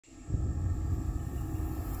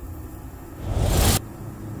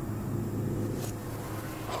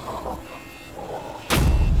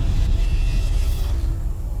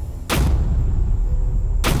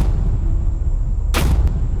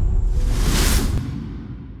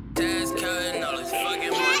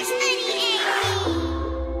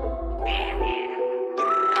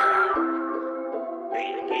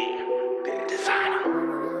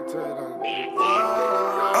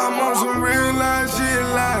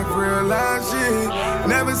life shit.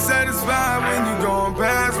 Never satisfied when you going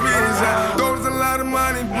past me. Throws a lot of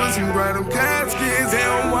money, put some bread on caskets. They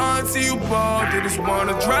don't want to see you ball, they just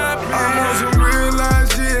wanna drop it. I'm on some real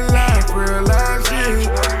life shit, real life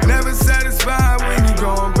shit. Never satisfied when you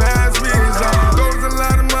going past me. Throws a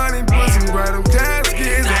lot of money, put some bread on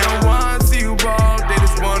caskets. They don't want to see you ball, they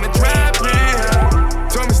just wanna trap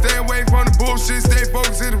it. Told me stay away from the bullshit, stay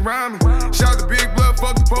focused around me. Shout the big blood,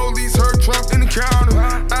 fuck the police, heard Trump in the counter.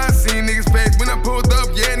 I seen niggas fake when I pulled up,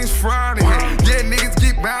 yeah, and it's Friday. Yeah, niggas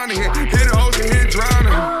get bounty, hit a hole, hit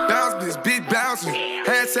drowning. Bounce this, big bouncing,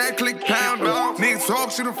 hashtag click pound. Niggas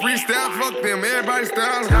talk shit and freestyle, fuck them, everybody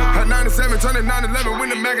styling. At 97, turn it 9-11, when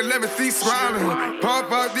the Mac 11, see smiling.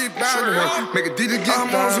 Pop out deep down, make a DJ get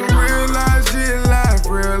I'm on some real life shit,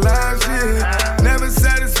 real life shit. Never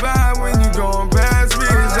satisfied when you going past me.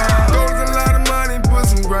 Throws a lot of money, put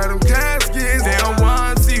some bread on caskets. They don't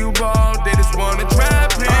want to see you ball, they just wanna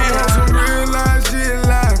trap it. I'm on some real life shit,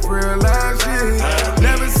 real life shit.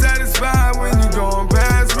 Never satisfied when you going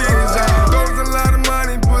past me. Throws a lot of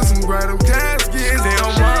money, put some bread on caskets. They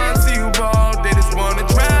don't want to see you ball, they just wanna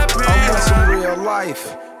trap it. I'm on some real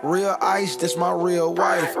life. Real ice, that's my real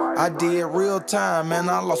wife. I did real time, man,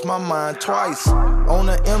 I lost my mind twice. On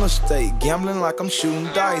the interstate, gambling like I'm shooting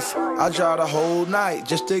dice. I drive the whole night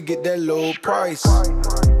just to get that low price.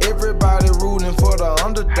 Everybody rooting for the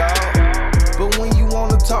underdog, but when you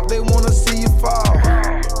wanna talk, they wanna see you fall.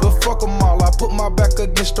 But fuck them all, I put my back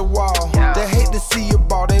against the wall. They hate to see you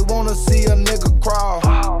ball, they wanna see a nigga crawl.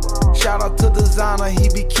 Shout out to Designer, he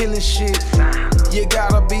be killing shit. You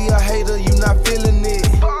gotta be a hater, you not feeling it.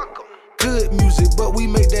 Good music, but we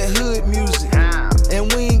make that hood music.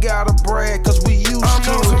 And we ain't gotta brag, cause we used to it.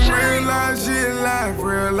 I'm on some real life shit,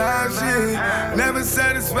 real life shit. Never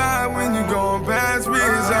satisfied when you going past me.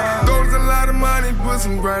 Throws a lot of money, put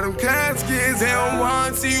some bread on caskets. They don't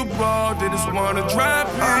want to see you ball, they just wanna drop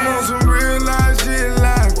it. I'm on some real life shit,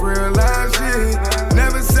 real life shit.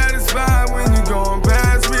 Never satisfied when you going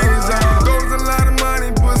past me. Throws a lot of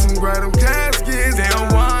money, put some bread on caskets. They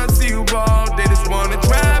don't want to see you ball, they just wanna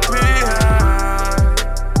trap it.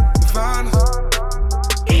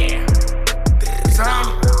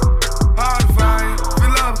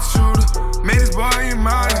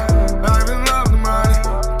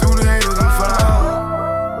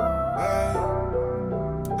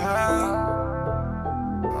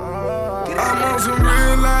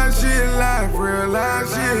 Real life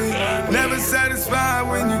shit. Never satisfied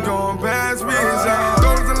when